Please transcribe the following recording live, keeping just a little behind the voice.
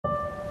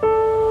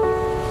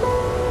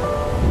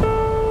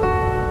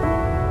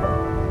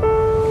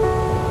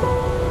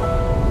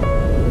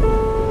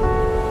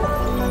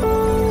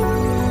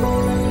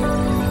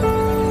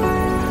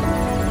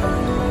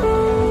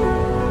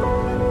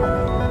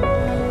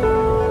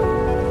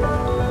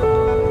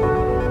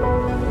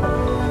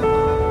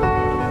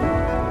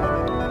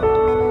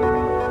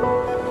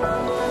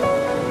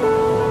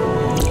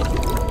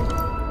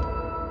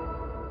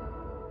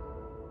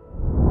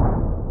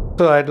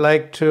So I'd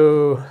like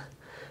to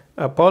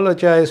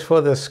apologize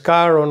for the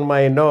scar on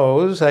my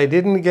nose. I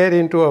didn't get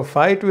into a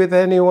fight with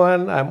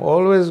anyone. I'm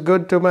always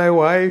good to my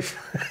wife.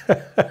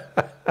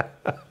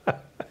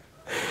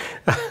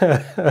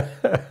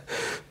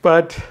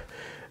 But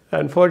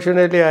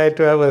unfortunately, I had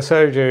to have a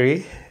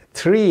surgery.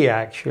 3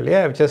 actually.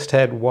 I've just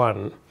had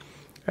 1.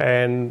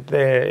 And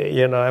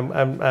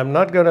I'm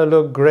not going to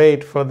look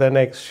great for the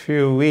next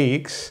few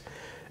weeks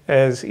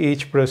as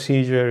each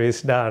procedure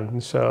is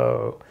done.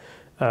 So,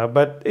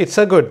 but it's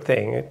a good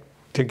thing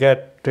to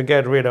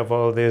get rid of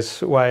all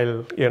this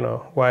while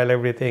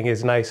everything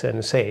is nice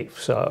and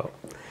safe. So,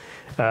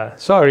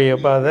 sorry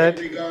about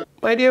that.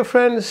 My dear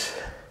friends,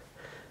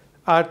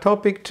 our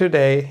topic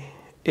today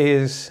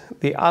is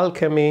the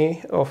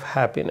alchemy of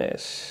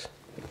happiness.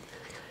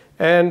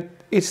 And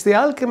it's the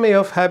alchemy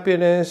of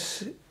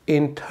happiness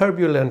in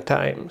turbulent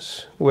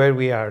times where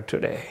we are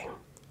today.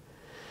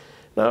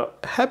 Now,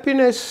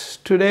 happiness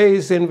today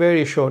is in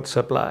very short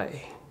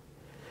supply.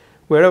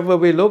 Wherever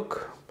we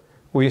look,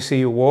 we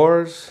see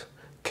wars,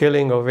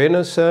 killing of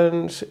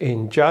innocents,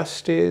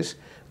 injustice,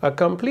 a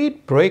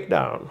complete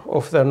breakdown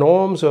of the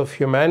norms of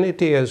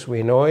humanity as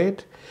we know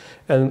it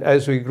and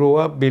as we grew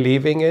up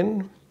believing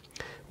in.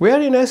 We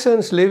are in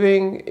essence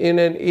living in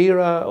an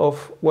era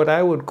of what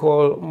I would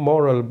call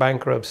moral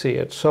bankruptcy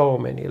at so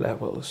many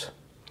levels,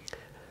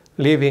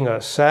 leaving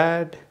us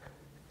sad,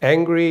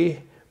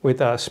 angry,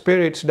 with our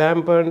spirits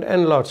dampened,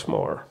 and lots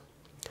more.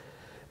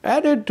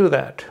 Added to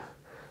that,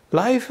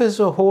 life as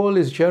a whole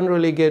is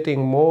generally getting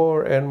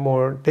more and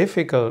more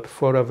difficult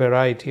for a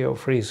variety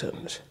of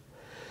reasons.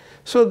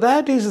 So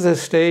that is the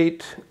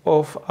state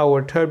of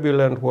our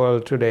turbulent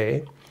world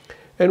today,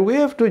 and we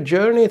have to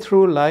journey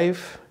through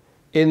life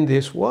in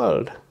this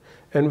world,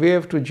 and we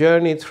have to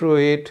journey through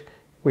it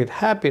with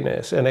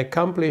happiness and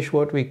accomplish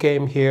what we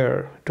came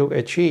here to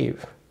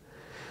achieve.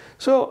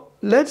 So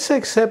let's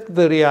accept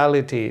the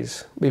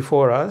realities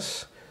before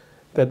us,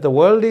 that the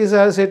world is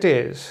as it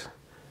is.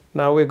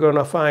 Now we're going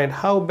to find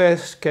how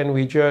best can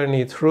we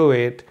journey through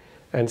it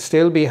and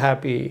still be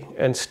happy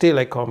and still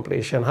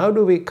accomplish, and how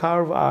do we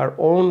carve our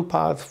own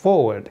path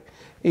forward,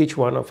 each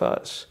one of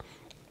us.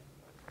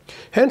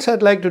 Hence,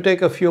 I'd like to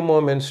take a few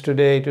moments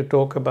today to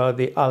talk about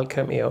the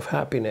alchemy of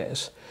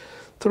happiness,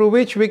 through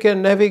which we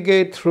can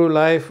navigate through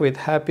life with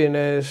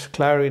happiness,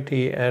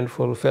 clarity, and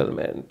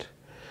fulfillment.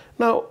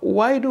 Now,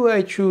 why do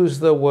I choose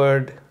the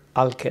word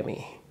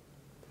alchemy?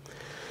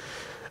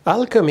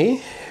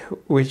 Alchemy,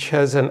 which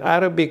has an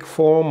Arabic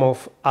form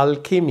of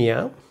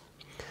alchemia,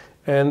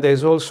 and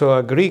there's also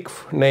a Greek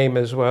name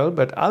as well,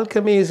 but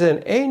alchemy is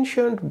an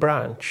ancient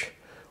branch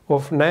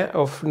of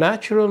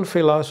natural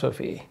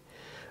philosophy,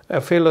 a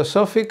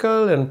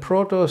philosophical and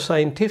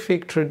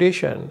proto-scientific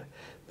tradition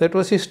that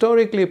was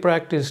historically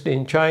practiced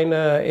in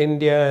China,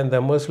 India, and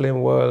the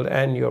Muslim world,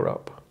 and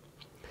Europe.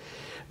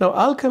 Now,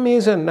 alchemy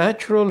is a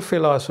natural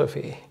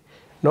philosophy,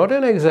 not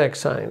an exact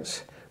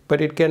science,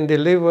 but it can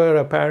deliver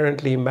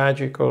apparently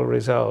magical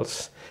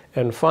results.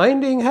 And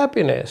finding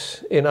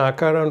happiness in our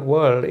current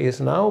world is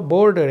now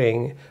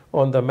bordering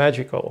on the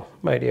magical,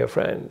 my dear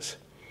friends.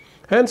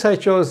 Hence, I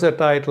chose the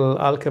title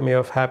Alchemy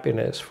of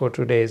Happiness for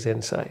today's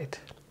insight.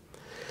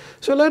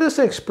 So let us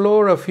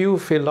explore a few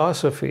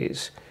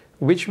philosophies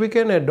which we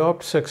can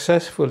adopt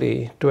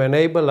successfully to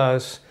enable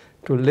us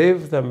to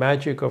live the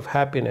magic of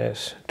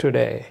happiness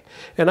today.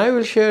 And I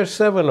will share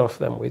 7 of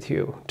them with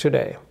you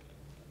today.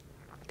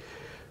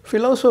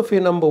 Philosophy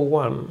number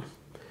 1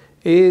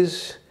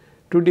 is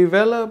to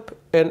develop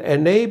an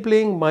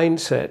enabling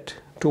mindset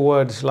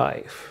towards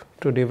life.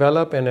 To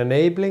develop an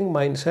enabling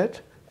mindset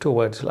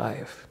towards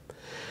life.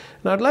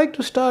 Now, I'd like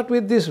to start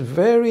with this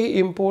very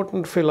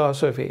important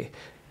philosophy,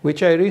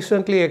 which I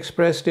recently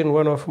expressed in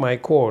one of my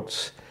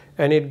quotes,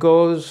 and it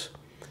goes,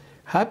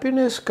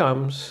 happiness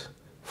comes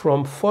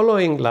from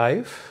following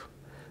life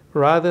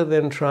rather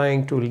than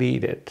trying to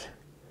lead it.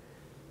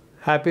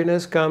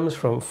 Happiness comes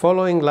from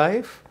following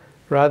life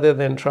rather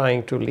than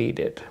trying to lead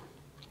it.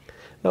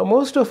 Now,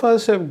 most of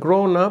us have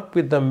grown up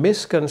with the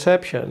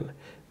misconception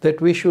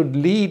that we should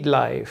lead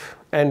life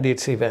and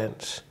its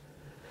events.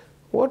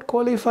 What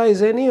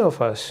qualifies any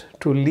of us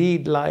to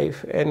lead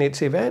life and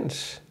its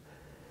events?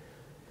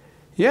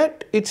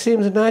 Yet, it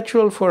seems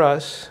natural for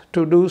us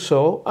to do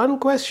so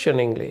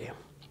unquestioningly.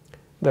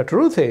 The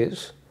truth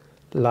is,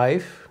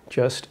 life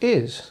just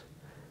is.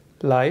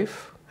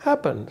 Life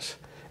happens,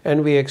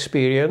 and we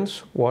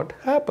experience what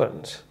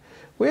happens.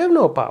 We have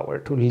no power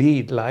to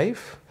lead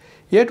life,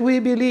 yet we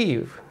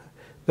believe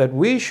that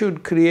we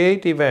should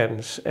create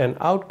events and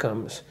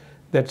outcomes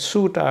that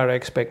suit our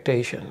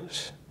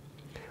expectations.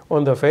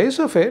 On the face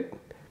of it,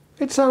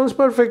 it sounds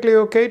perfectly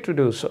okay to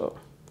do so.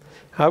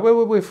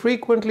 However, we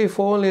frequently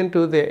fall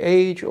into the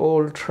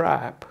age-old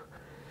trap,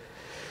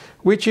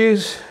 which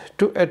is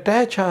to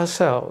attach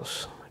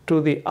ourselves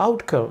to the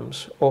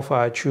outcomes of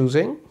our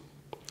choosing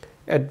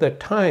at the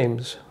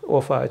times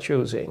of our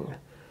choosing.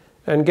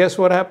 And guess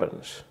what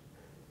happens?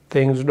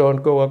 Things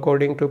don't go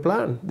according to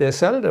plan. They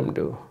seldom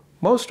do,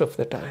 most of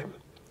the time.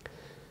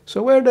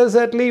 So where does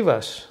that leave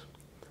us?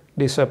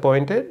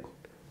 Disappointed,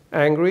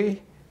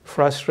 angry,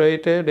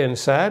 frustrated and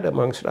sad,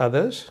 amongst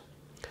others.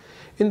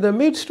 In the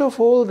midst of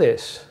all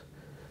this,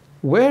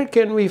 where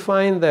can we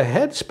find the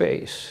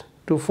headspace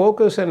to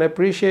focus and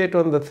appreciate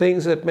on the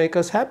things that make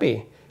us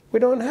happy? We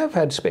don't have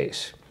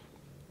headspace.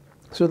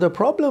 So the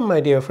problem, my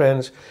dear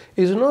friends,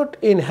 is not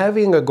in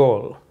having a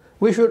goal.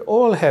 We should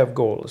all have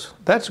goals.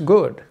 That's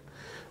good.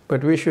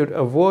 But we should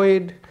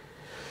avoid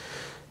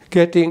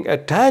getting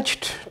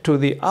attached to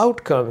the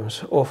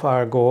outcomes of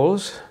our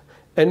goals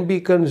and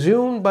be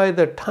consumed by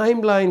the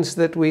timelines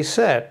that we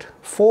set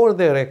for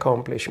their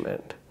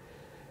accomplishment.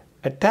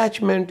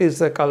 Attachment is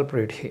the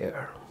culprit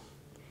here.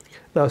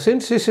 Now,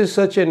 since this is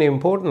such an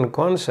important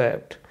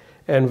concept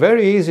and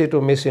very easy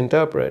to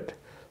misinterpret,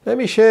 let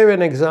me share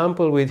an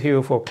example with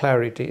you for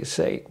clarity's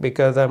sake,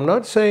 because I'm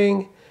not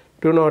saying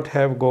do not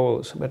have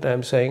goals, but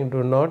I'm saying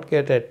do not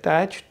get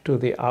attached to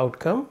the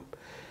outcome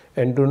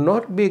and do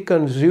not be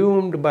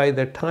consumed by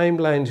the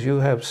timelines you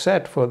have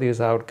set for these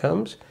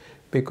outcomes,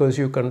 because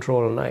you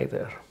control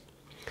neither.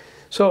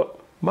 So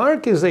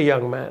Mark is a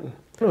young man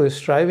who is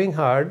striving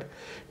hard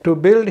to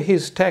build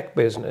his tech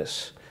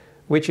business,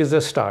 which is a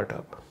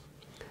startup.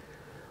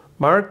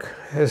 Mark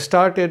has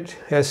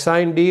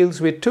signed deals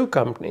with 2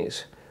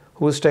 companies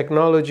whose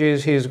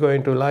technologies he is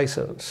going to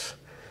license.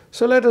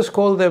 So let us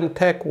call them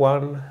Tech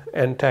 1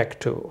 and Tech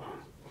 2.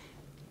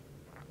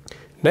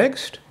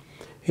 Next,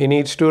 he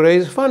needs to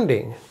raise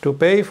funding to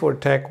pay for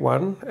Tech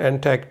 1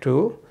 and Tech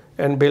 2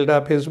 and build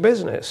up his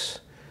business.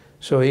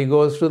 So he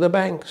goes to the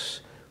banks,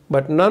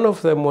 but none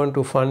of them want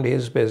to fund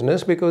his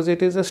business because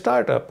it is a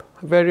startup,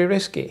 very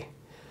risky.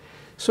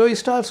 So he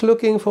starts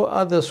looking for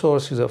other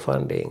sources of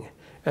funding.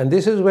 And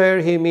this is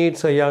where he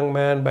meets a young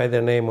man by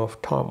the name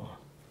of Tom.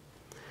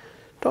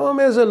 Tom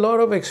has a lot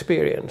of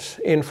experience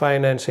in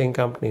financing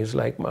companies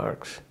like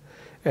Mark's.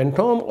 And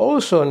Tom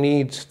also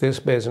needs this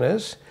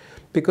business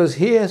because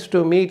he has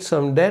to meet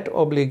some debt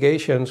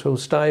obligations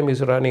whose time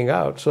is running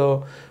out.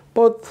 So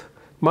both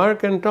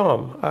Mark and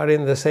Tom are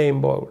in the same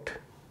boat.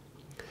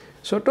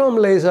 So Tom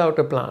lays out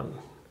a plan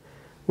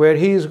where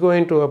he is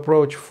going to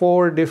approach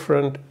 4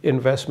 different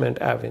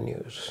investment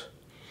avenues.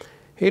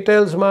 He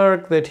tells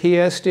Mark that he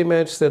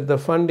estimates that the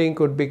funding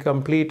could be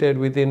completed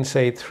within,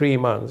 say, 3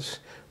 months,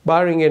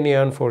 barring any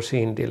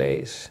unforeseen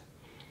delays.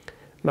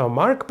 Now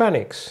Mark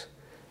panics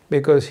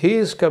because he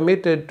is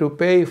committed to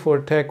pay for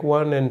Tech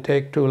 1 and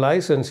Tech 2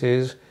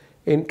 licenses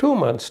in 2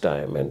 months'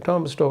 time, and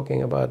Tom's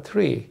talking about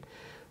 3.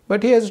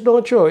 But he has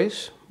no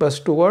choice but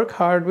to work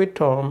hard with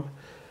Tom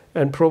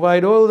and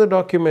provide all the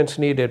documents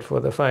needed for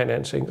the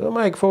financing. So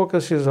Mark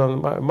focuses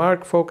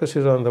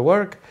on the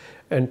work,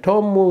 and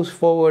Tom moves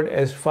forward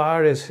as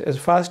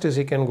fast as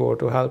he can go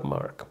to help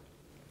Mark.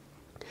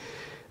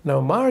 Now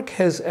Mark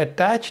has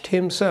attached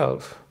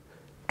himself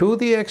to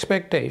the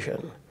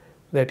expectation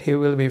that he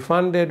will be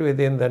funded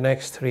within the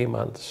next 3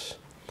 months.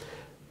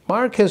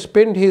 Mark has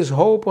pinned his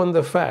hope on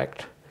the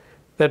fact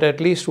that at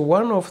least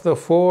one of the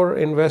 4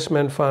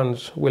 investment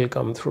funds will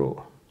come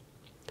through.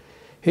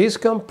 He is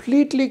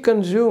completely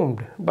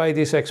consumed by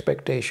this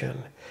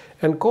expectation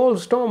and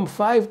calls Tom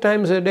 5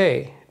 times a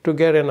day to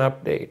get an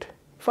update.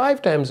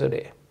 5 times a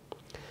day.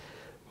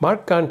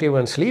 Mark can't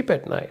even sleep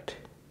at night.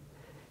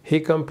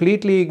 He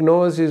completely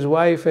ignores his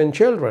wife and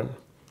children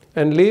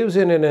and lives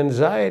in an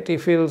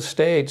anxiety-filled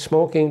state,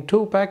 smoking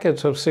 2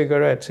 packets of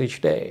cigarettes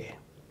each day.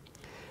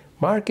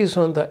 Mark is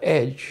on the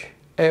edge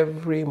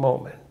every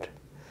moment.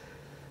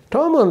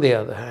 Tom, on the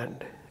other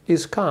hand,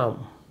 is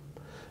calm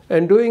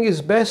and doing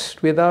his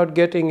best without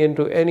getting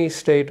into any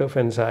state of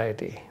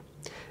anxiety,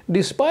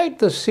 despite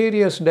the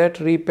serious debt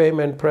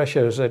repayment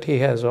pressures that he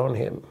has on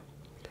him.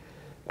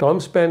 Tom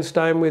spends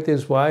time with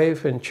his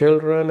wife and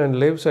children and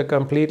lives a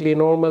completely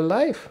normal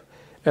life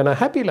and a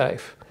happy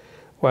life,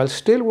 while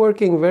still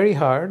working very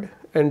hard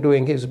and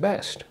doing his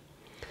best.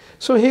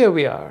 So here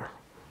we are,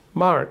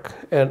 Mark,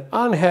 an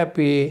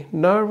unhappy,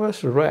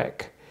 nervous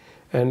wreck,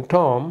 and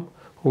Tom,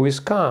 who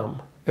is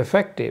calm,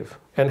 effective,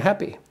 and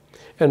happy.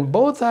 And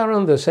both are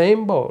on the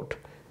same boat,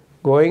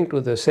 going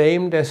to the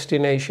same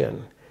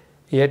destination,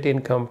 yet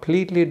in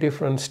completely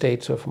different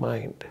states of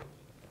mind.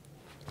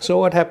 So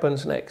what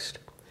happens next?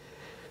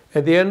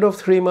 At the end of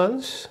 3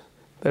 months,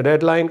 the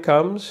deadline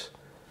comes,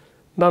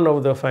 none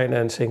of the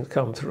financing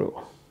come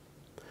through.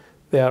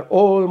 They are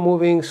all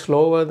moving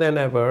slower than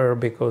ever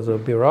because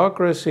of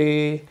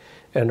bureaucracy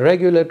and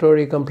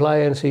regulatory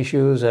compliance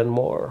issues and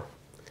more.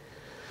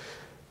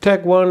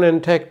 Tech 1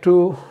 and Tech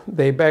 2,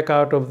 they back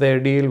out of their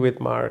deal with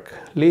Mark,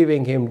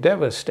 leaving him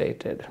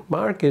devastated.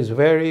 Mark is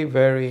very,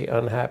 very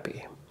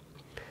unhappy.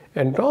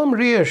 And Tom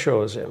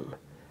reassures him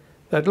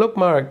that, look,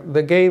 Mark,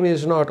 the game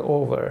is not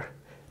over,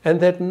 and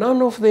that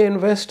none of the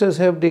investors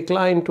have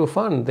declined to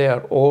fund. They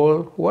are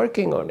all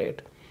working on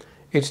it.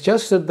 It's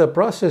just that the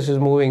process is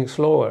moving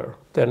slower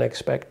than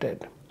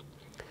expected.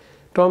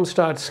 Tom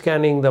starts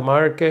scanning the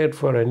market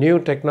for a new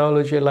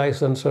technology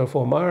licensor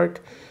for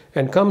Mark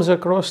and comes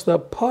across the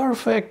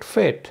perfect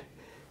fit,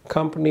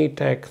 company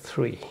Tech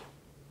 3.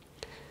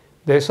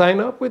 They sign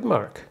up with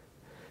Mark.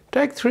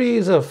 Tech 3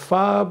 is a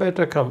far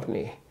better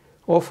company,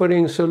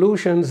 offering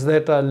solutions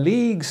that are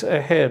leagues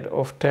ahead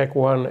of Tech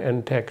 1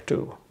 and Tech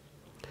 2.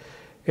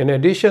 In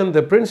addition,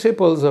 the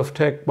principles of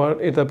Tech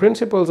 1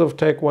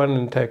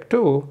 and Tech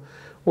 2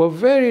 were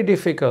very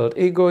difficult,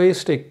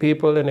 egoistic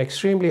people and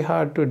extremely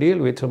hard to deal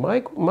with. So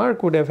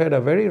Mark would have had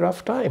a very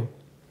rough time.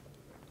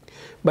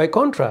 By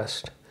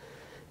contrast,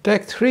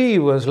 Tech 3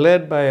 was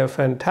led by a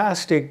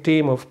fantastic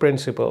team of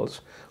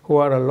principals who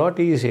are a lot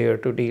easier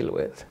to deal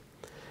with.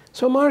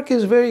 So Mark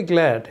is very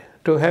glad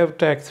to have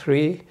Tech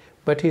 3,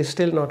 but he's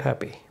still not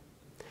happy.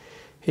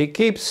 He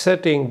keeps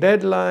setting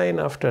deadline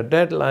after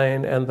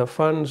deadline, and the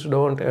funds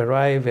don't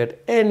arrive at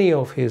any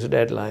of his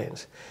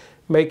deadlines,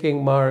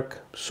 making Mark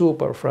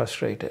super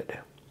frustrated.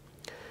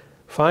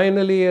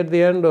 Finally, at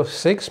the end of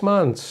 6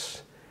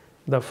 months,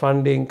 the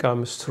funding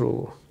comes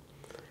through.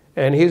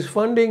 And his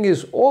funding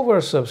is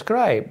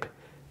oversubscribed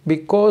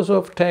because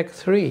of Tech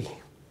 3.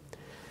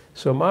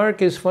 So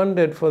Mark is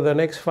funded for the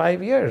next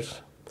 5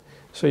 years.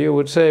 So you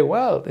would say,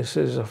 well, this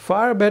is a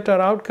far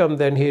better outcome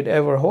than he'd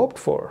ever hoped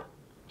for.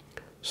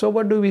 So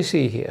what do we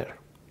see here?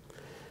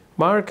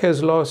 Mark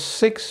has lost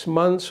 6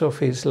 months of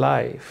his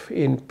life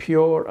in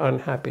pure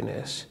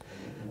unhappiness.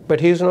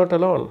 But he's not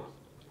alone.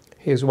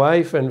 His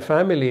wife and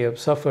family have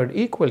suffered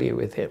equally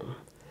with him.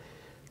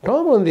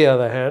 Tom, on the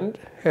other hand,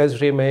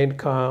 has remained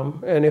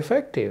calm and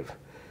effective,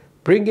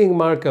 bringing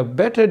Mark a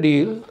better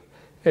deal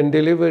and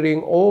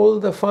delivering all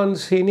the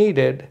funds he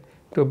needed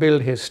to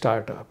build his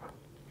startup.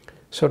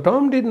 So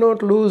Tom did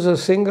not lose a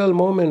single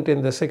moment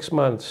in the 6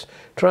 months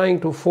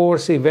trying to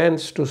force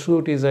events to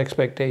suit his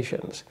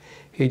expectations.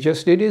 He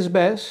just did his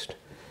best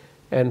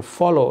and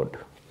followed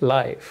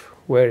life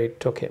where it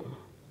took him.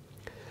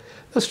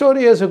 The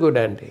story has a good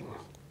ending.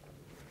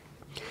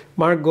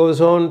 Mark goes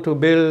on to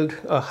build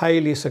a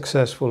highly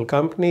successful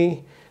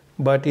company,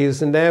 but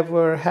is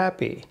never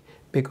happy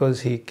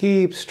because he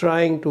keeps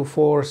trying to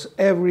force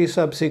every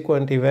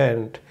subsequent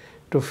event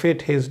to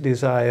fit his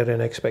desire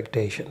and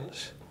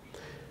expectations.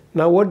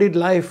 Now, what did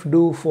life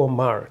do for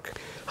Mark?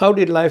 How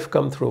did life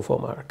come through for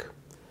Mark?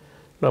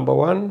 Number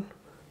one,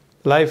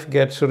 life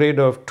gets rid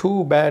of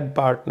 2 bad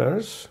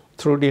partners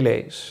through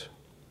delays.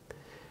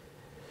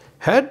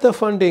 Had the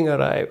funding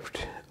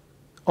arrived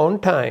on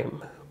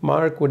time,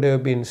 Mark would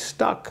have been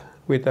stuck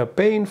with a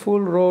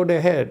painful road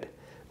ahead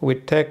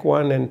with Tech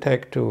 1 and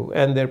Tech 2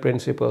 and their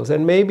principles,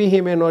 and maybe he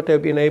may not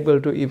have been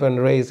able to even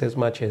raise as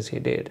much as he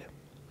did.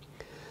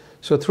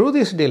 So through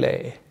this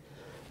delay,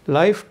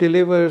 life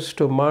delivers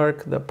to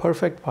Mark the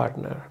perfect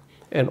partner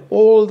and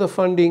all the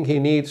funding he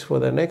needs for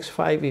the next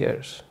 5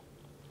 years.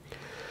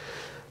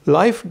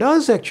 Life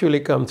does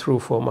actually come through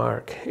for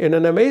Mark in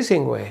an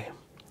amazing way.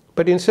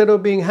 But instead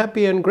of being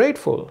happy and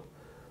grateful,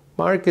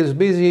 Mark is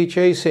busy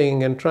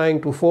chasing and trying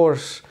to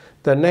force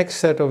the next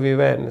set of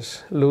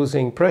events,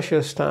 losing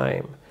precious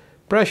time,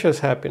 precious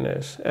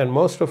happiness, and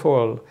most of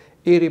all,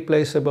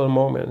 irreplaceable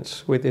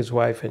moments with his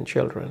wife and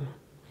children.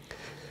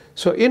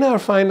 So in our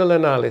final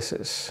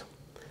analysis,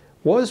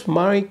 was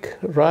Mark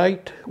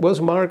right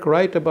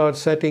about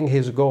setting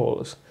his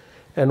goals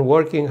and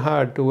working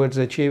hard towards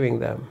achieving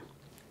them?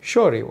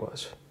 Sure he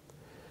was.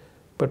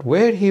 But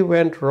where he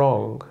went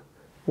wrong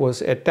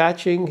was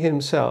attaching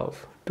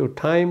himself to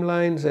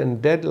timelines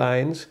and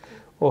deadlines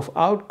of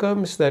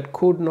outcomes that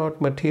could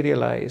not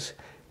materialize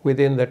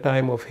within the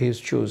time of his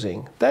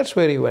choosing. That's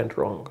where he went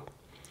wrong.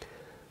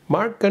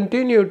 Mark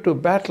continued to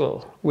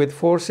battle with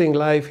forcing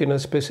life in a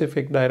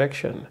specific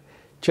direction.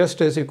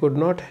 Just as he could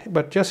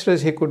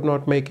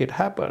not make it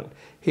happen,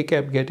 he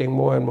kept getting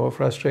more and more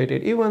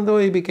frustrated, even though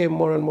he became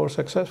more and more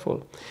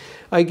successful.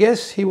 I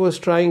guess he was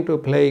trying to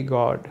play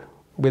God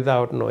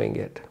without knowing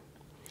it.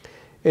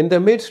 In the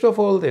midst of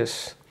all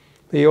this,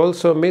 he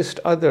also missed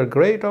other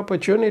great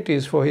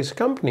opportunities for his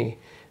company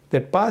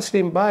that passed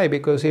him by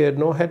because he had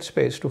no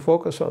headspace to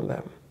focus on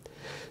them.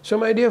 So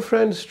my dear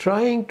friends,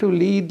 trying to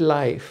lead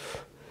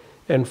life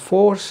and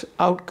force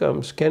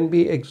outcomes can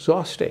be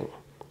exhausting.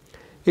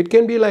 It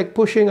can be like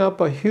pushing up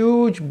a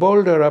huge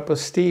boulder up a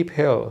steep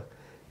hill,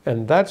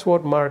 and that's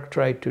what Mark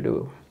tried to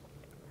do.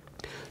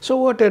 So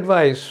what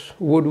advice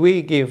would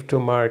we give to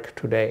Mark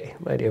today,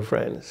 my dear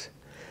friends?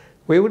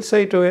 We would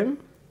say to him,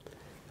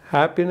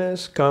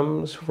 happiness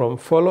comes from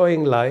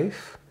following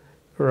life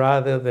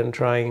rather than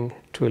trying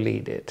to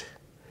lead it.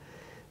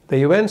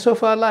 The events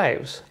of our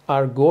lives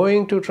are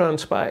going to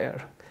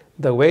transpire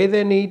the way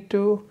they need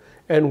to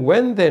and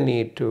when they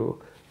need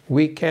to.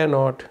 We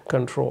cannot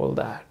control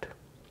that.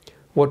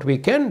 What we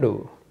can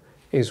do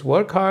is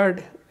work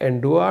hard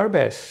and do our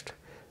best,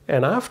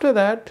 and after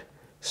that,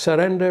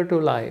 surrender to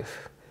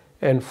life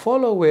and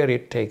follow where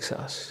it takes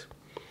us.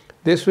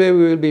 This way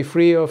we will be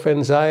free of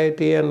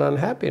anxiety and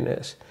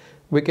unhappiness.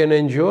 We can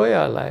enjoy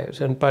our lives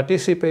and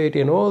participate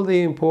in all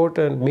the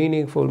important,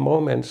 meaningful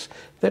moments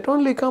that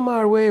only come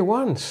our way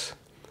once.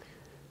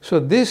 So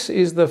this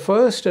is the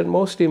first and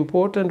most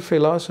important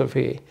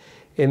philosophy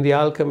in the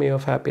Alchemy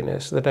of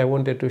Happiness that I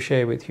wanted to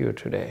share with you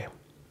today.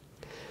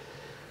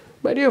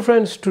 My dear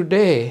friends,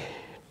 today,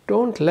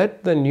 don't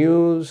let the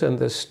news and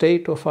the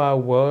state of our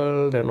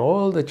world and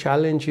all the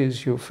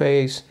challenges you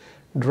face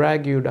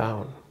drag you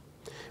down.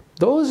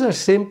 Those are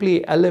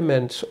simply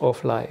elements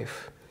of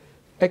life.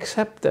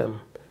 Accept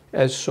them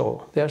as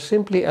so. They are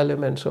simply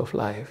elements of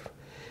life.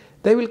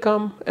 They will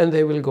come and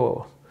they will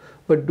go.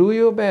 But do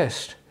your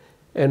best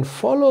and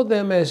follow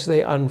them as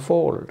they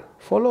unfold.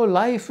 Follow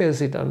life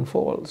as it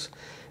unfolds.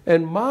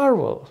 And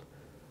marvel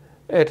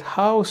at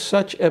how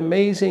such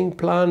amazing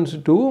plans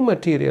do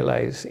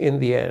materialize in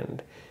the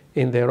end,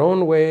 in their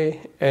own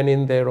way and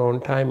in their own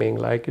timing,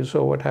 like you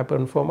saw what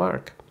happened for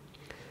Mark.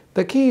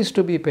 The key is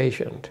to be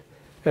patient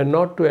and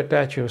not to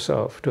attach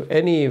yourself to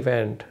any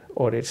event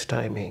or its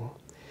timing.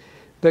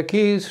 The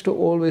key is to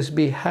always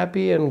be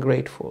happy and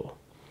grateful.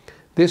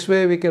 This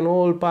way we can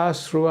all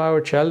pass through our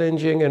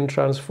challenging and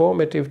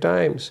transformative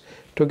times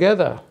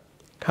together,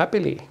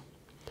 happily.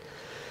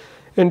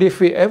 And if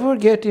we ever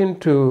get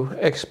into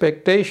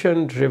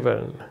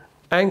expectation-driven,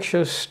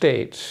 anxious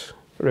states,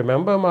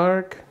 remember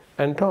Mark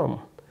and Tom.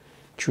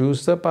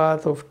 Choose the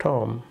path of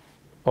Tom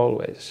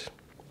always.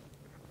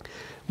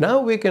 Now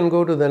we can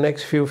go to the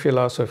next few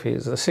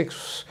philosophies,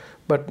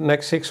 the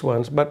next six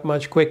ones, but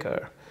much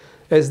quicker,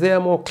 as they are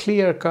more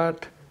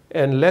clear-cut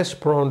and less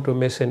prone to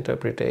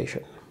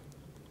misinterpretation.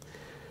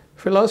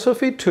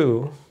 Philosophy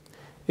 2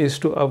 is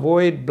to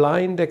avoid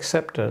blind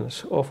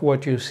acceptance of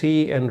what you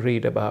see and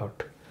read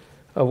about.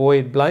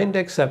 Avoid blind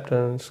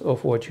acceptance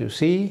of what you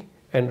see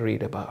and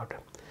read about.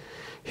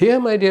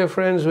 Here, my dear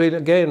friends, we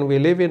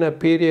live in a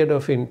period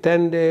of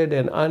intended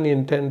and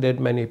unintended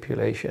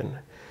manipulation.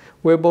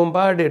 We're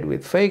bombarded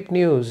with fake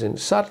news in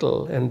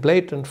subtle and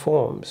blatant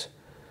forms.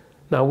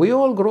 Now, we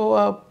all grow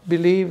up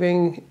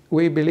believing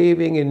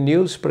in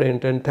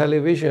newsprint and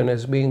television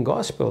as being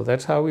gospel.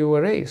 That's how we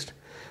were raised.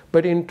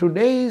 But in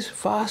today's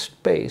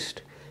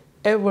fast-paced,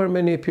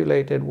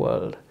 ever-manipulated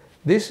world,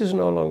 this is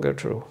no longer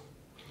true.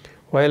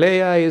 While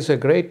AI is a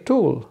great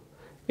tool,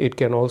 it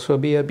can also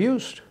be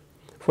abused.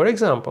 For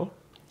example,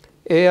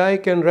 AI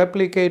can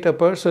replicate a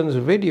person's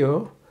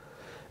video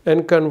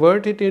and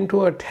convert it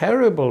into a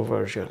terrible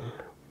version.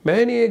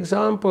 Many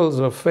examples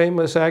of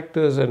famous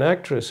actors and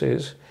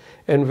actresses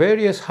and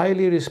various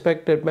highly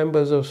respected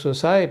members of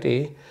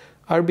society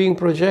are being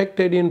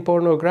projected in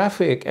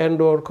pornographic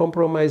and/or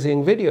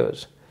compromising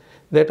videos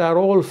that are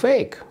all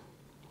fake.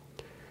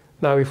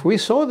 Now, if we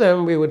saw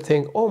them, we would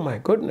think, oh my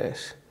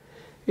goodness,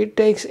 it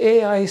takes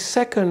AI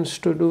seconds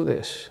to do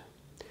this.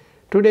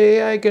 Today,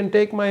 AI can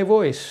take my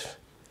voice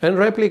and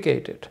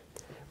replicate it,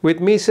 with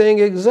me saying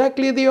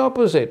exactly the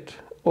opposite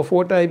of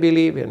what I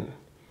believe in.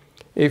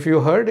 If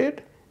you heard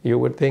it, you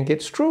would think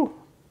it's true.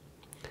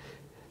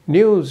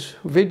 News,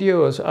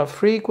 videos are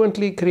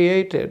frequently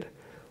created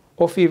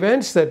of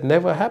events that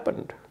never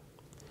happened.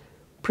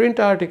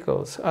 Print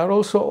articles are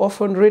also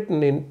often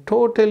written in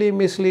totally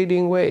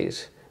misleading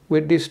ways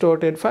with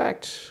distorted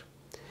facts.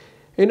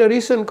 In a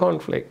recent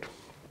conflict,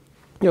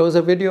 there was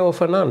a video of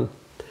a nun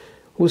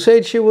who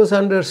said she was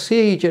under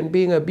siege and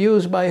being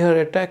abused by her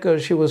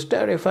attackers. She was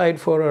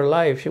terrified for her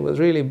life. She was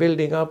really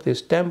building up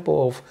this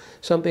tempo of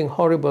something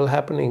horrible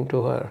happening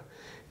to her.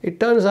 It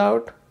turns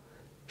out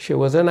she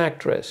was an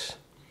actress,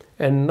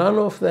 and none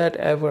of that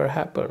ever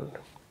happened.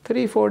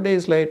 3-4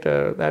 days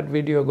later, that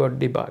video got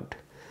debugged.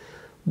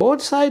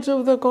 Both sides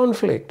of the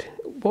conflict,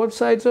 both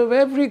sides of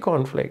every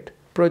conflict,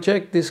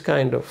 project this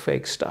kind of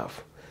fake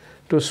stuff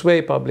to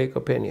sway public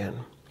opinion.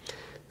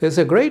 There's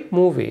a great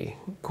movie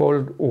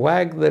called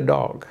Wag the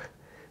Dog,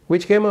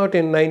 which came out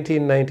in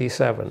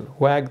 1997,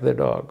 Wag the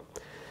Dog,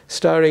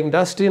 starring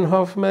Dustin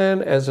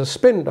Hoffman as a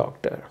spin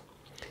doctor.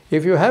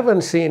 If you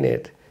haven't seen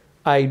it,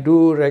 I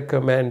do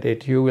recommend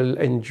it. You will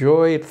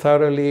enjoy it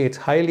thoroughly. It's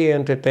highly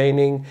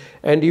entertaining,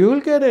 and you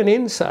will get an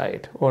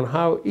insight on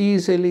how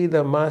easily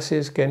the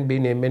masses can be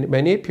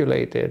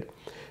manipulated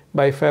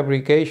by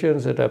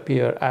fabrications that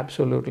appear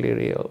absolutely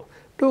real.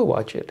 Do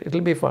watch it.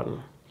 It'll be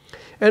fun.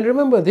 And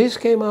remember, this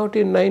came out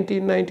in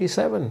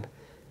 1997,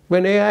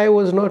 when AI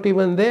was not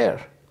even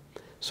there.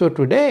 So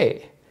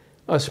today,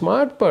 a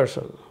smart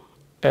person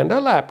and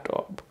a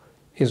laptop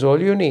is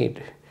all you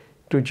need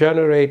to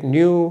generate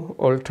new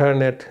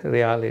alternate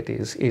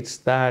realities. It's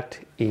that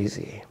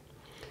easy.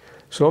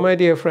 So, my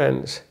dear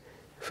friends,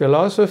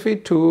 philosophy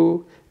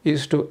 2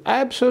 is to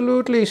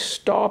absolutely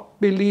stop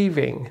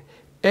believing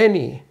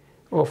any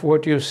of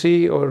what you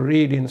see or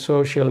read in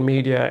social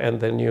media and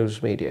the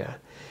news media.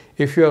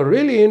 If you are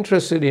really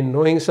interested in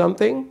knowing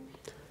something,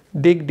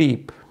 dig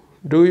deep,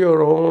 do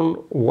your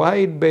own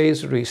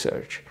wide-based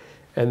research,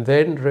 and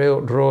then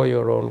draw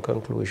your own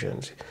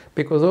conclusions.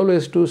 Because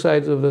always two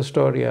sides of the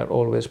story are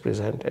always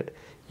presented.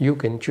 You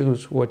can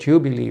choose what you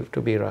believe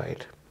to be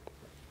right.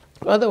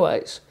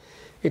 Otherwise,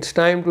 it's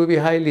time to be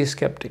highly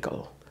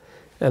skeptical.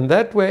 And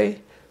that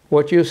way,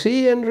 what you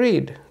see and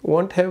read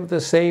won't have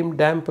the same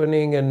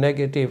dampening and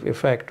negative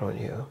effect on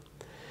you.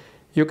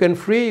 You can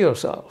free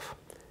yourself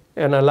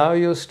and allow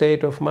your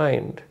state of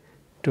mind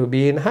to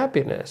be in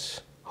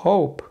happiness,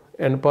 hope,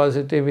 and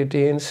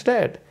positivity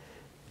instead.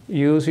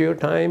 Use your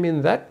time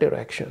in that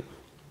direction.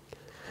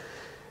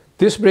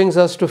 This brings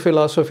us to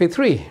philosophy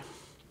 3.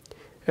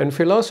 And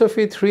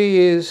philosophy 3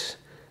 is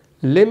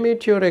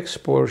limit your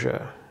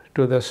exposure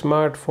to the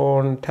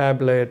smartphone,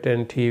 tablet,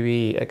 and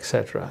TV,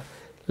 etc.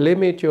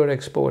 Limit your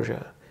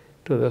exposure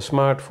to the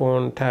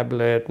smartphone,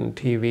 tablet, and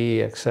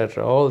TV,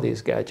 etc., all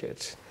these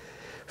gadgets.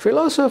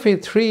 Philosophy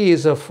 3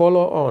 is a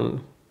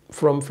follow-on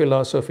from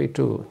philosophy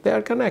 2. They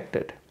are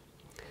connected.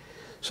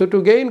 So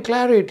to gain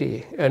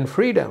clarity and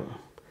freedom,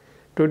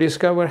 to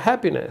discover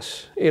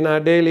happiness in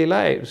our daily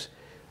lives,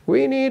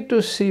 we need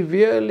to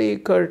severely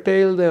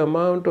curtail the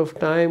amount of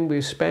time we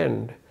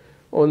spend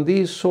on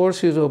these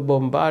sources of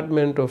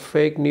bombardment of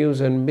fake news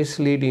and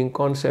misleading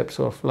concepts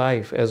of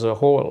life as a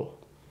whole.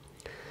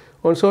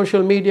 On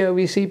social media,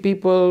 we see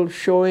people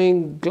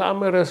showing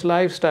glamorous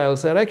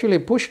lifestyles that are actually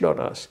pushed on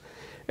us,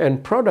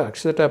 and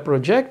products that are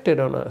projected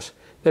on us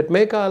that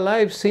make our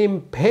lives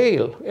seem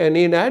pale and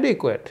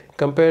inadequate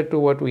compared to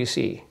what we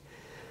see.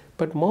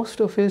 But most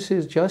of this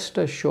is just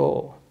a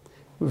show.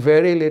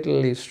 Very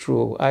little is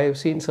true. I have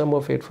seen some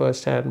of it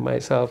firsthand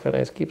myself, and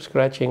I keep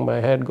scratching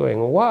my head going,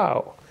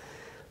 wow,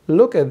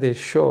 look at this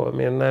show. I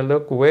mean, I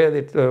look where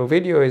the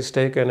video is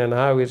taken and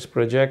how it's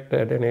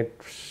projected, and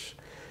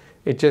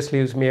it just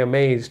leaves me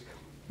amazed.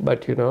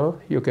 But you know,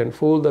 you can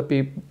fool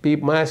the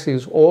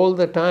masses all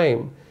the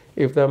time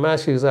if the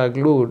masses are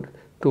glued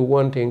to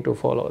wanting to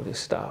follow this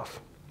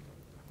stuff.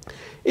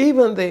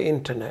 Even the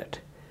internet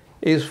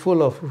is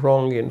full of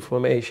wrong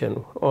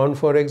information on,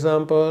 for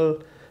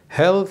example,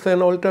 health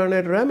and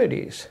alternate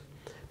remedies,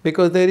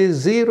 because there is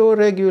zero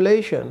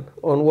regulation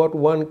on what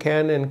one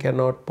can and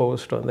cannot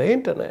post on the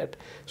internet.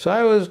 So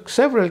I was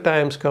several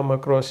times come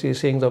across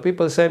these things, or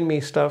people send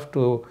me stuff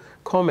to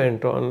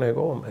comment on, like,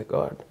 oh my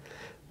God.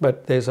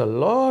 But there's a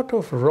lot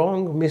of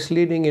wrong,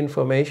 misleading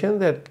information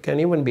that can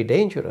even be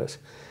dangerous.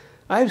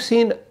 I've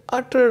seen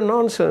utter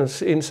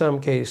nonsense in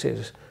some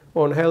cases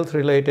on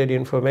health-related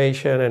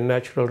information and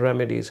natural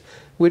remedies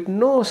with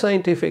no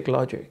scientific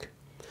logic.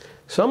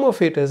 Some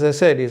of it, as I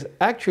said, is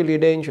actually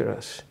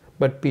dangerous,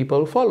 but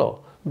people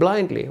follow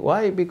blindly.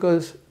 Why?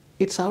 Because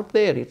it's out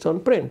there, it's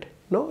on print.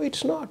 No,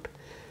 it's not.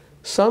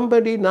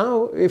 Somebody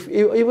now,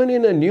 even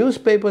in a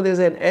newspaper, there's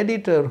an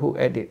editor who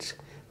edits.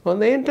 On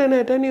the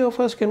internet, any of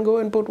us can go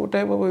and put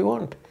whatever we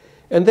want.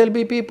 And there'll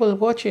be people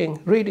watching,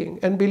 reading,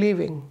 and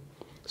believing.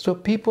 So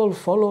people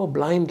follow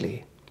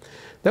blindly.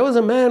 There was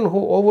a man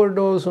who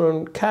overdosed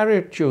on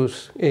carrot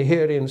juice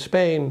here in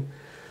Spain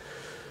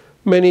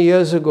many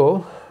years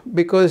ago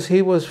because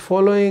he was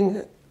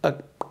following a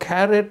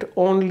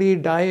carrot-only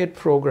diet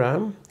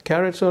program,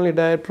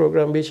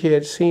 which he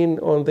had seen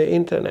on the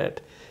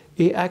internet.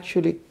 He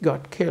actually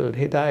got killed.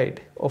 He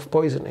died of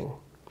poisoning.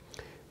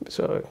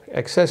 So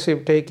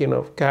excessive taking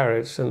of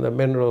carrots and the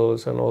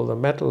minerals and all the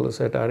metals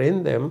that are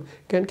in them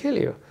can kill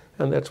you.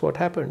 And that's what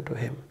happened to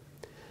him.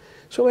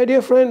 So my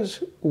dear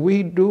friends,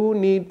 we do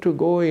need to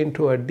go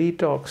into a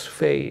detox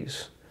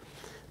phase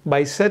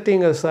by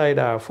setting aside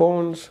our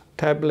phones,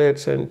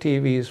 tablets, and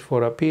TVs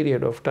for a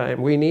period of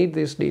time. We need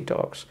this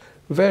detox.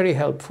 Very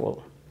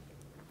helpful.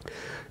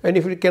 And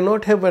if we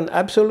cannot have an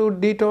absolute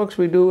detox,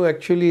 we do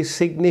actually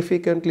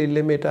significantly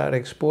limit our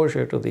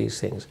exposure to these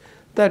things.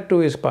 That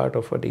too is part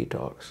of a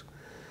detox.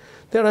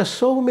 There are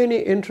so many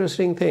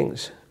interesting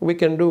things we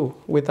can do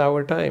with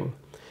our time,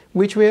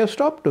 which we have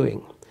stopped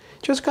doing.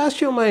 Just cast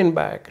your mind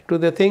back to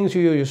the things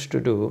you used to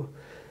do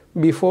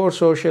before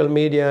social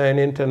media and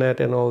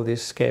internet and all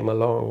this came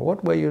along.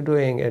 What were you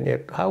doing, and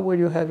yet how were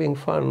you having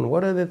fun?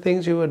 What are the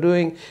things you were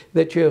doing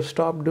that you have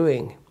stopped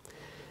doing?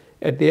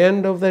 At the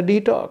end of the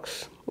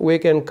detox, we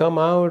can come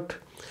out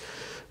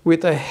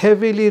with a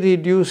heavily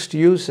reduced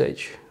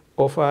usage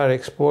of our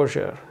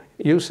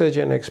usage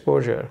and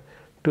exposure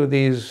to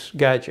these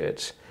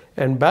gadgets,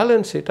 and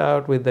balance it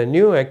out with the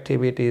new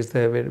activities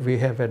that we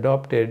have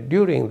adopted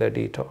during the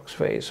detox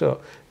phase.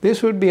 So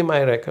this would be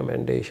my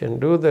recommendation.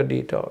 Do the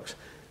detox,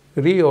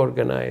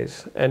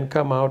 reorganize, and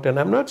come out. And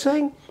I'm not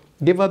saying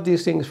give up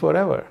these things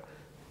forever,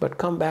 but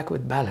come back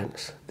with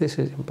balance. This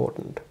is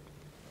important.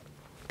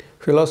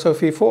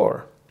 Philosophy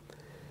 4,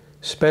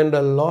 spend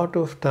a lot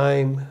of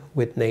time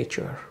with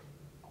nature.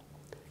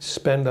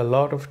 Spend a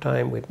lot of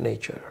time with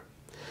nature.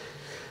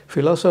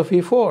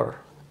 Philosophy 4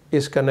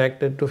 is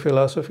connected to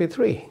philosophy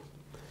 3.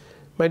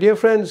 My dear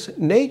friends,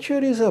 nature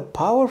is a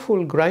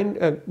powerful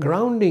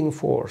grounding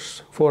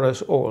force for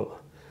us all.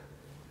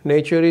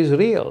 Nature is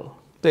real.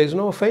 There is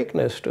no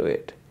fakeness to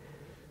it.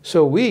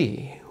 So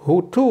we,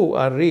 who too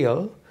are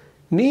real,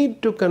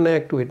 need to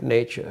connect with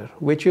nature,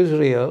 which is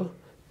real,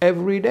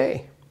 every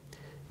day.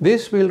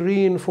 This will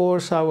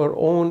reinforce our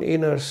own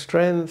inner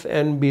strength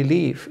and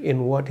belief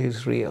in what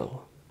is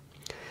real.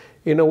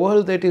 In a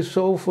world that is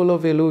so full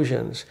of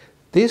illusions,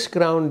 this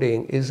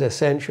grounding is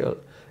essential.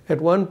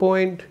 At one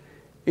point,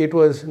 it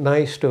was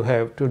nice to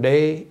have.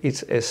 Today,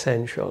 it's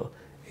essential.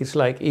 It's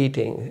like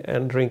eating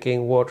and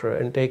drinking water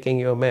and taking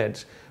your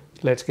meds.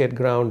 Let's get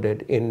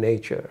grounded in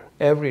nature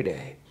every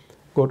day.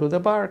 Go to the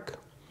park,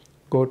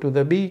 go to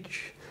the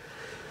beach,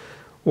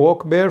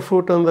 walk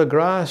barefoot on the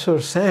grass or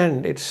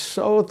sand. It's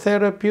so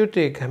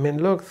therapeutic. I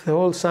mean, look, the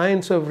whole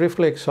science of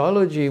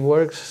reflexology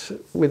works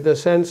with the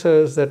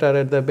sensors that are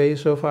at the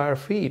base of our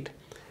feet.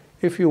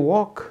 If you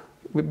walk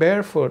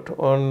barefoot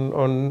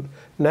on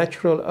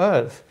natural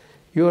earth,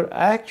 you're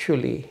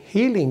actually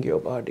healing your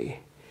body.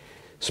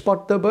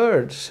 Spot the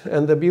birds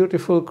and the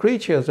beautiful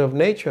creatures of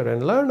nature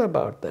and learn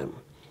about them,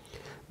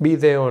 be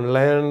they on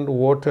land,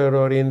 water,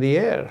 or in the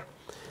air.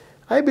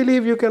 I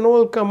believe you can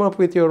all come up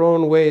with your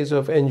own ways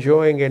of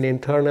enjoying and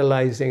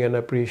internalizing and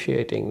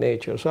appreciating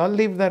nature. So I'll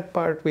leave that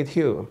part with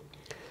you.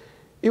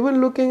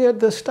 Even looking at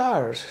the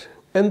stars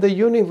and the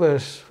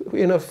universe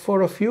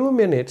for a few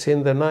minutes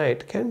in the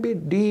night can be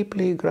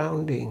deeply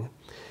grounding,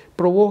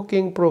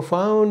 provoking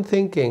profound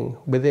thinking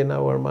within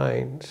our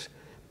minds,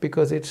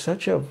 because it's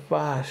such a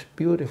vast,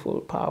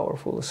 beautiful,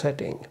 powerful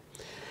setting.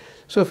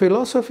 So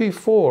philosophy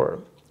 4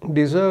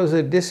 deserves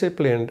a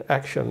disciplined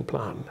action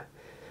plan.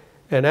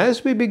 And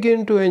as we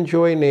begin to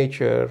enjoy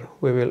nature,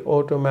 we will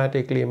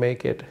automatically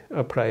make it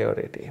a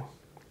priority.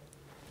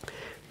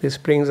 This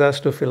brings us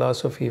to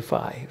philosophy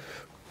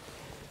 5,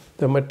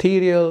 the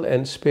material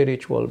and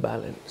spiritual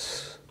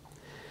balance.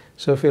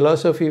 So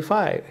philosophy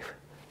 5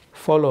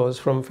 follows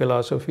from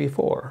philosophy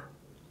 4.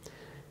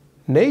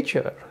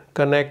 Nature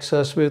connects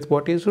us with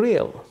what is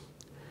real.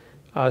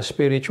 Our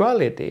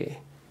spirituality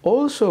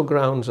also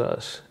grounds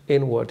us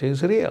in what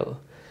is real.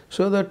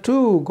 So the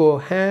two go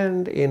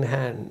hand in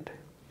hand.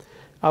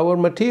 Our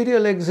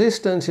material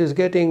existence is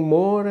getting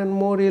more and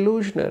more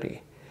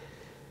illusionary,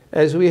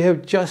 as we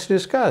have just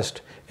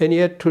discussed, and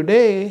yet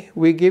today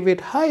we give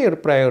it higher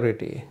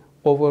priority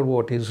over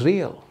what is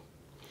real.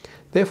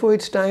 Therefore,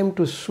 it's time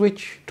to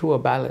switch to a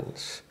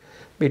balance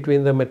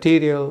between the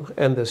material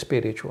and the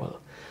spiritual.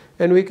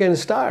 And we can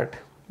start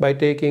by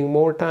taking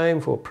more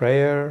time for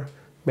prayer,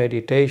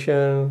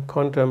 meditation,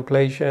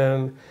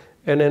 contemplation,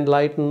 and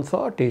enlightened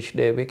thought each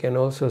day. We can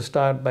also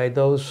start by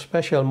those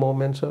special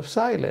moments of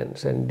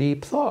silence and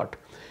deep thought.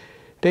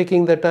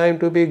 Taking the time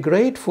to be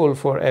grateful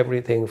for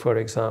everything, for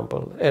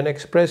example, and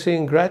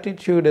expressing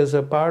gratitude as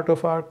a part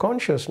of our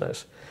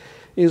consciousness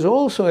is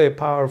also a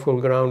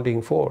powerful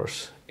grounding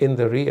force in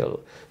the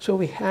real. So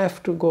we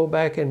have to go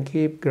back and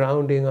keep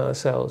grounding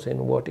ourselves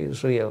in what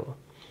is real.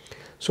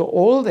 So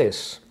all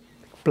this,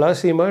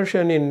 plus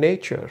immersion in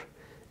nature,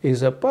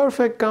 is a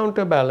perfect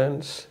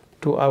counterbalance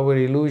to our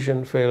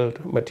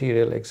illusion-filled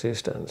material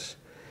existence.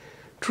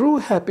 True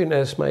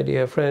happiness, my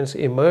dear friends,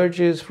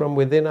 emerges from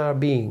within our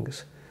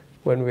beings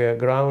when we are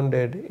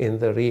grounded in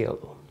the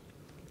real.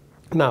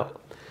 Now,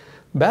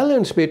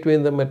 balance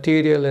between the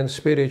material and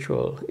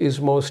spiritual is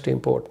most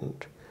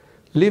important.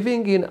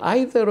 Living in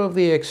either of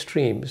the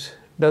extremes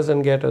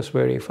doesn't get us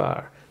very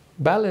far.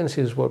 Balance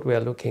is what we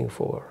are looking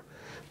for.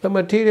 The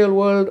material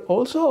world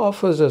also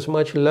offers us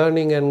much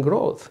learning and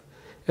growth,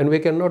 and we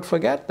cannot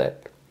forget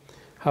that.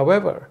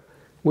 However,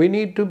 we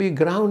need to be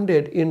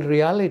grounded in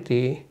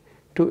reality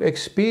to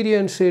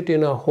experience it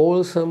in a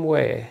wholesome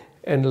way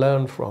and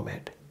learn from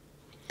it.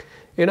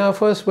 In our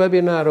first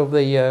webinar of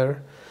the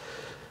year,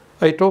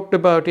 I talked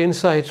about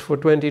insights for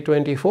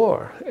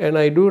 2024, and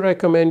I do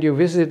recommend you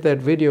visit that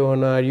video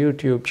on our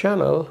YouTube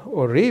channel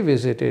or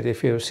revisit it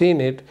if you've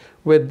seen it,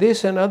 where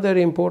this and other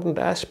important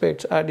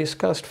aspects are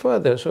discussed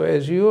further. So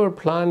as you're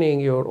planning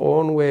your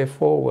own way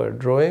forward,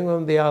 drawing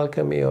on the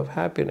alchemy of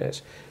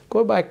happiness,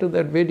 go back to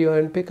that video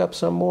and pick up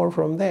some more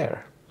from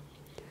there.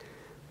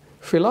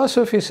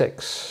 Philosophy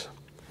 6,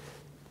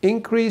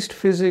 increased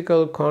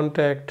physical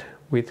contact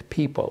with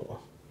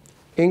people.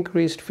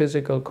 Increased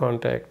physical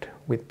contact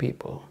with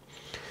people.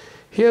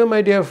 Here,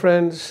 my dear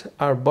friends,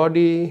 our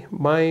body,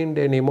 mind,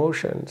 and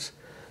emotions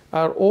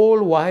are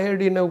all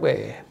wired in a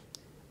way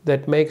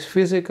that makes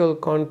physical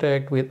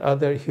contact with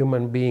other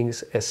human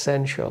beings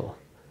essential.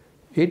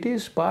 It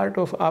is part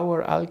of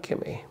our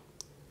alchemy,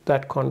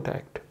 that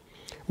contact.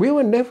 We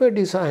were never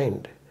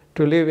designed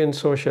to live in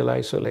social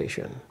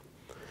isolation.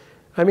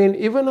 I mean,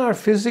 even our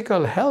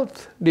physical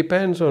health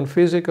depends on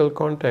physical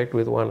contact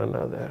with one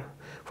another.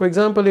 For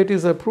example, it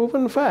is a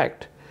proven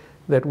fact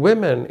that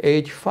women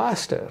age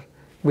faster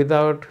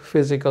without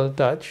physical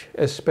touch,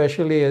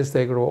 especially as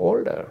they grow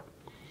older.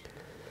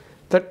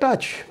 The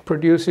touch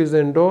produces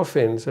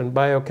endorphins and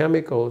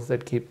biochemicals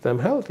that keep them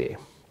healthy.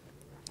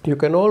 You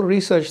can all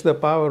research the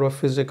power of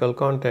physical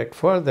contact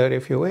further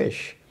if you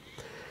wish.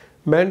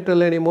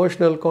 Mental and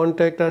emotional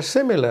contact are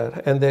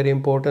similar, and their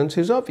importance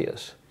is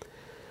obvious.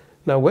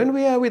 Now, when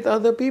we are with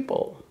other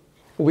people,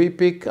 we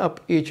pick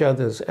up each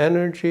other's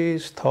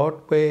energies,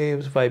 thought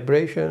waves,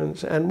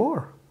 vibrations, and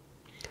more.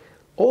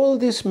 All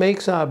this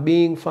makes our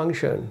being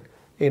function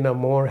in a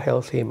more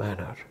healthy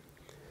manner.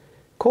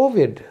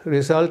 COVID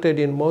resulted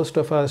in most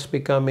of us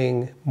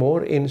becoming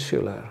more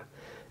insular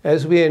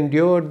as we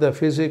endured the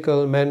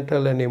physical,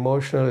 mental, and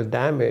emotional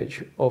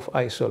damage of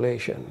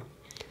isolation.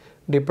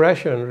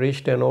 Depression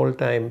reached an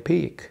all-time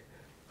peak,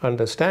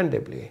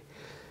 understandably,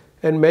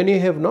 and many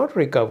have not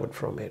recovered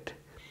from it.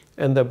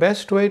 And the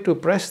best way to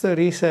press the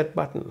reset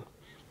button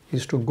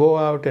is to go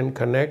out and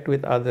connect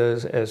with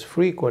others as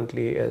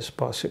frequently as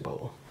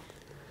possible.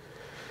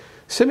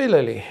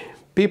 Similarly,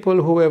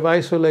 people who have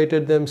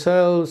isolated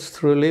themselves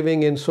through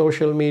living in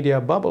social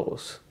media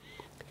bubbles,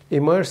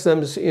 immerse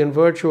them in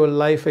virtual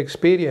life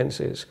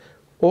experiences,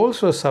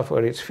 also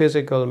suffer its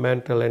physical,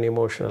 mental, and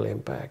emotional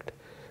impact.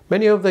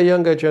 Many of the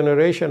younger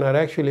generation are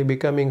actually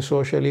becoming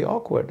socially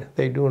awkward.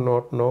 They do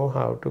not know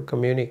how to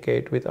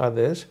communicate with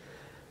others,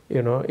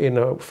 in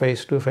a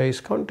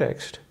face-to-face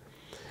context.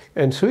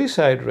 And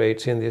suicide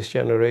rates in this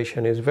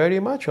generation is very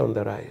much on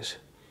the rise.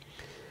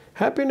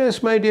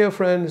 Happiness, my dear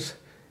friends,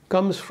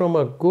 comes from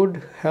a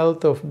good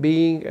health of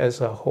being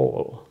as a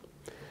whole.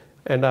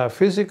 And our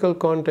physical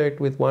contact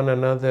with one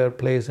another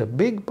plays a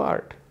big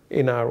part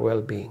in our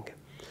well-being.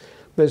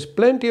 There's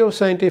plenty of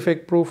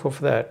scientific proof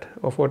of that,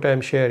 of what I'm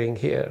sharing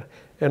here.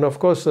 And of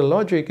course, the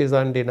logic is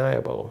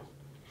undeniable.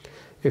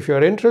 If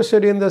you're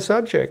interested in the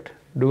subject,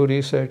 do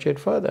research it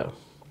further.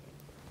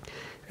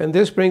 And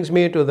this brings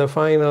me to the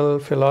final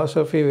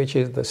philosophy, which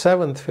is the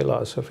seventh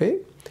philosophy.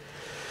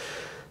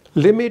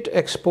 Limit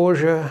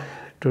exposure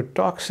to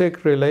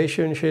toxic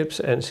relationships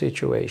and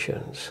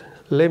situations.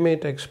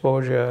 Limit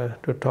exposure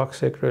to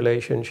toxic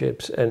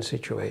relationships and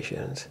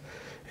situations.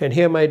 And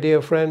here, my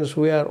dear friends,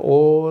 we are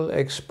all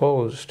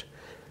exposed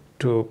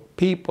to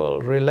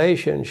people,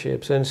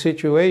 relationships, and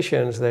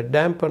situations that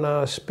dampen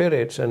our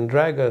spirits and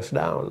drag us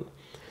down.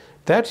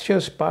 That's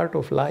just part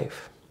of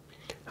life.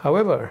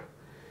 However,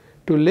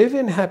 to live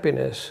in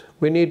happiness,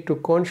 we need to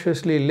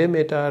consciously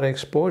limit our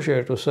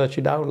exposure to such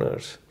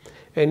downers.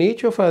 And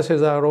each of us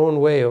has our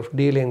own way of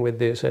dealing with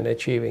this and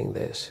achieving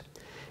this.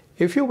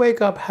 If you wake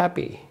up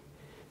happy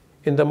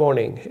in the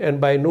morning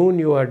and by noon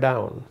you are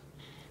down,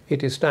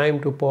 it is time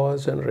to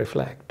pause and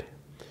reflect.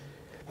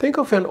 Think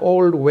of an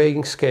old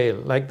weighing scale,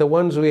 like the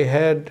ones we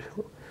had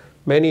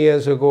many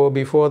years ago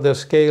before the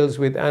scales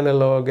with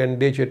analog and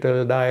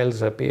digital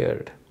dials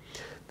appeared.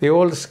 The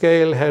old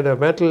scale had a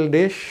metal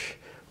dish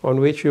on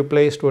which you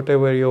placed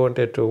whatever you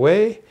wanted to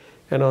weigh,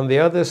 and on the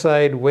other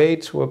side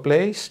weights were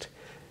placed,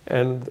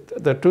 and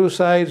the two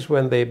sides,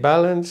 when they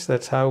balanced,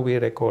 that's how we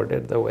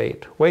recorded the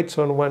weight. Weights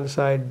on one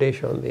side,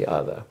 dish on the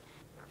other.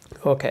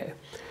 Okay.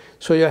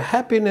 So your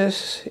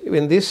happiness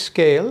in this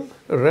scale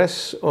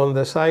rests on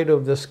the side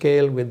of the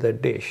scale with the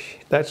dish.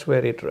 That's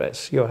where it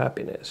rests, your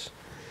happiness.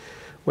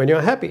 When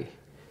you're happy,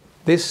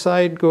 this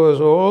side goes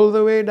all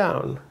the way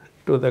down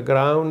to the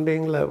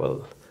grounding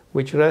level,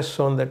 which rests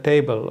on the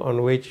table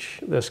on which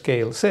the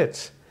scale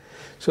sits.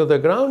 So the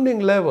grounding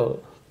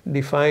level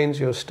defines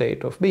your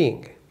state of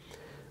being.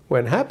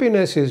 When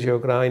happiness is your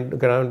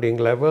grounding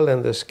level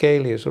and the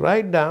scale is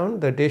right down,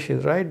 the dish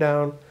is right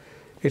down,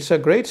 it's a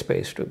great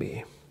space to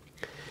be.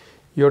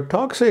 Your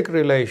toxic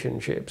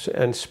relationships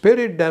and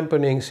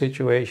spirit-dampening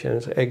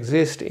situations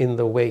exist in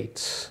the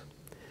weights.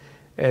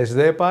 As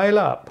they pile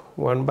up,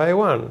 one by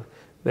one,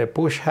 they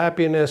push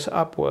happiness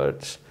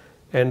upwards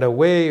and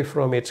away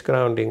from its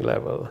grounding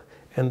level.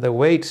 And the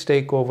weights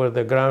take over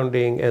the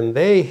grounding and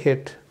they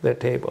hit the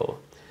table.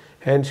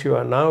 Hence, you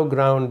are now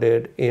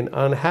grounded in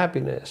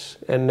unhappiness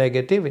and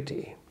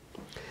negativity.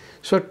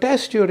 So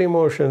test your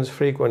emotions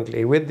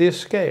frequently with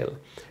this scale,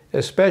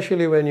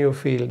 especially when you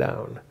feel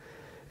down.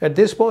 At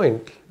this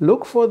point,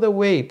 look for the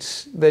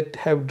weights that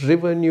have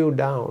driven you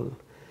down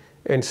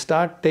and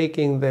start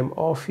taking them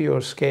off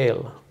your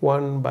scale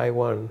one by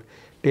one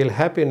till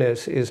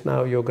happiness is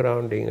now your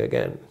grounding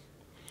again.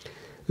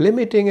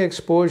 Limiting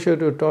exposure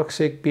to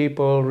toxic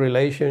people,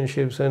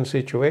 relationships, and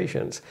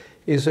situations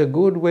is a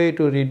good way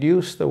to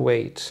reduce the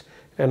weights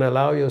and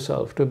allow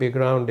yourself to be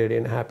grounded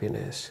in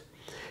happiness.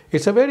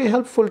 It's a very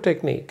helpful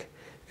technique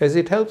as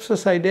it helps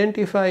us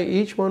identify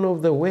each one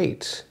of the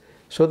weights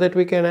so that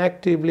we can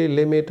actively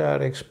limit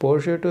our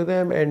exposure to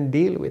them and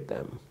deal with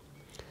them.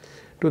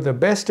 To the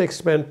best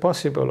extent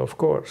possible, of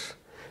course.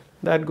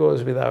 That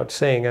goes without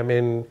saying. I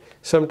mean,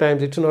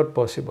 sometimes it's not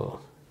possible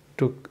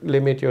to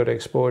limit your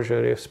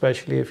exposure,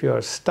 especially if you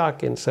are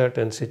stuck in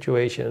certain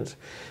situations.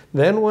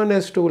 Then one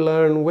has to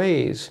learn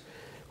ways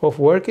of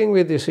working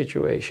with the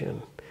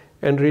situation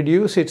and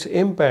reduce its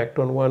impact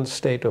on one's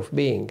state of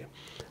being.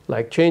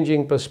 Like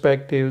changing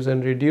perspectives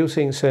and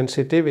reducing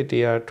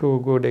sensitivity are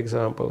two good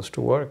examples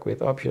to work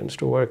with, options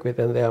to work with,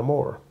 and there are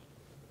more.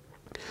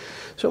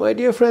 So my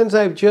dear friends,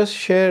 I've just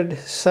shared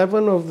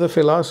 7 of the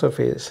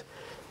philosophies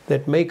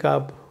that make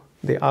up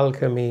the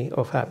alchemy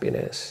of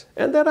happiness.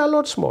 And there are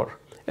lots more,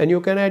 and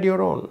you can add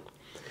your own.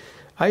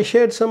 I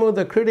shared some of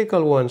the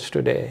critical ones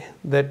today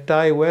that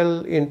tie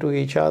well into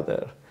each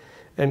other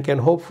and can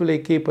hopefully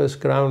keep us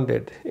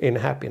grounded in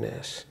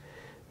happiness,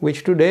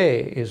 which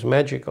today is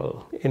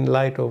magical in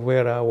light of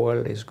where our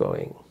world is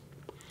going.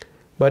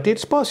 But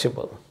it's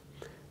possible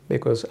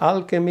because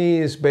alchemy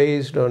is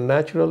based on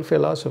natural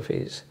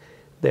philosophies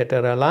that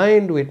are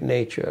aligned with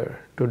nature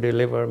to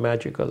deliver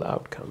magical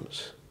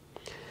outcomes.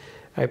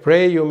 I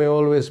pray you may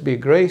always be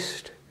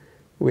graced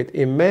with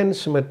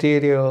immense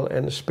material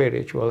and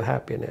spiritual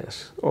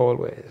happiness,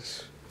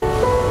 always.